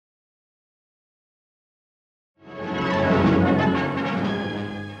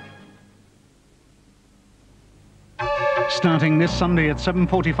Starting this Sunday at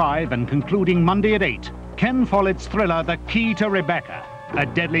 7:45 and concluding Monday at 8, Ken Follett's thriller The Key to Rebecca, a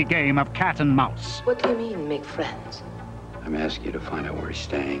deadly game of cat and mouse. What do you mean, make friends? I'm asking you to find out where he's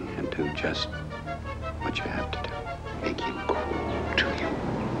staying and do just what you have to do. Make him cool to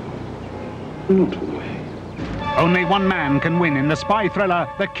you. Not away. Only one man can win in the spy thriller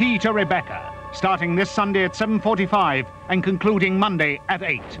The Key to Rebecca, starting this Sunday at 7:45 and concluding Monday at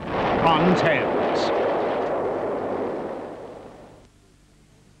 8 on Thames.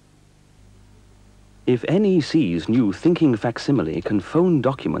 If NEC's new thinking facsimile can phone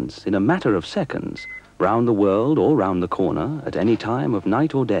documents in a matter of seconds, round the world or round the corner at any time of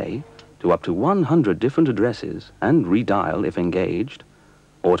night or day, to up to 100 different addresses and redial if engaged,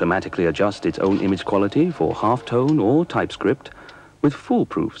 automatically adjust its own image quality for halftone or typescript with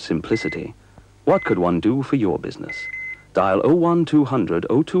foolproof simplicity, what could one do for your business? Dial 01200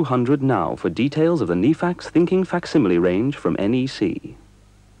 0200 now for details of the NEFAX thinking facsimile range from NEC.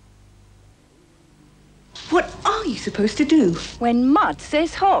 What are you supposed to do? When mud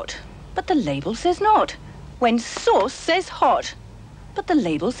says hot, but the label says not. When sauce says hot, but the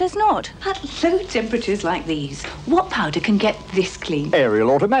label says not. At low temperatures like these, what powder can get this clean?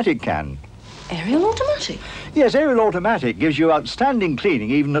 Ariel Automatic can. Ariel Automatic? Yes, Ariel Automatic gives you outstanding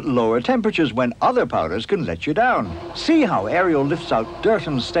cleaning even at lower temperatures when other powders can let you down. See how Ariel lifts out dirt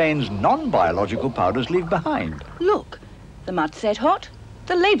and stains non-biological powders leave behind. Look, the mud said hot,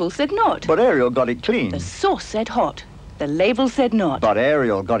 the label said not. But Ariel got it clean. The sauce said hot, the label said not. But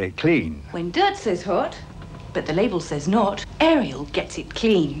Ariel got it clean. When dirt says hot, but the label says not, Ariel gets it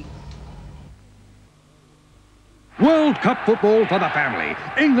clean. World Cup football for the family.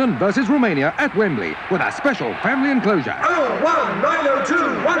 England versus Romania at Wembley with a special family enclosure. 01 902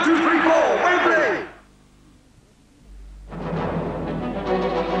 1234 Wembley!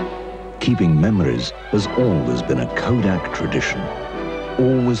 Keeping memories has always been a Kodak tradition,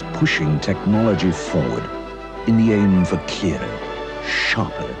 always pushing technology forward in the aim for clearer,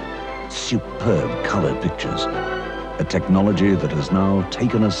 sharper, superb color pictures. A technology that has now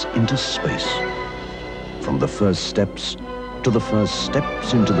taken us into space. From the first steps to the first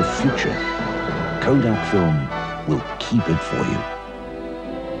steps into the future, Kodak film will keep it for you.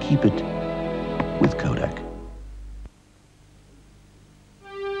 Keep it with Kodak.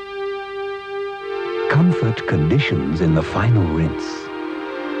 Comfort conditions in the final rinse.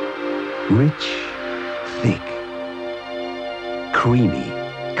 Rich, thick, creamy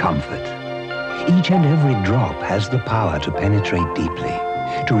comfort. Each and every drop has the power to penetrate deeply,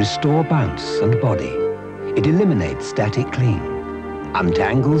 to restore bounce and body. It eliminates static cling,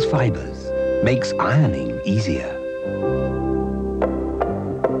 untangles fibers, makes ironing easier.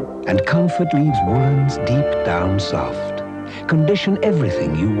 And comfort leaves woolens deep down soft. Condition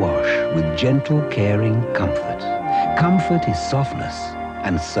everything you wash with gentle, caring comfort. Comfort is softness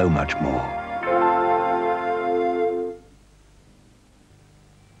and so much more.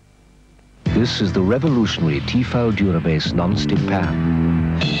 This is the revolutionary Tefal Durabase non-stick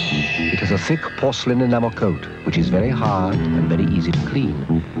pan. It has a thick porcelain enamel coat, which is very hard and very easy to clean.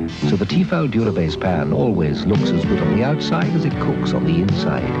 So the Tefal Durabase pan always looks as good on the outside as it cooks on the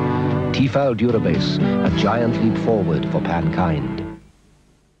inside. Tefal Durabase, a giant leap forward for pankind.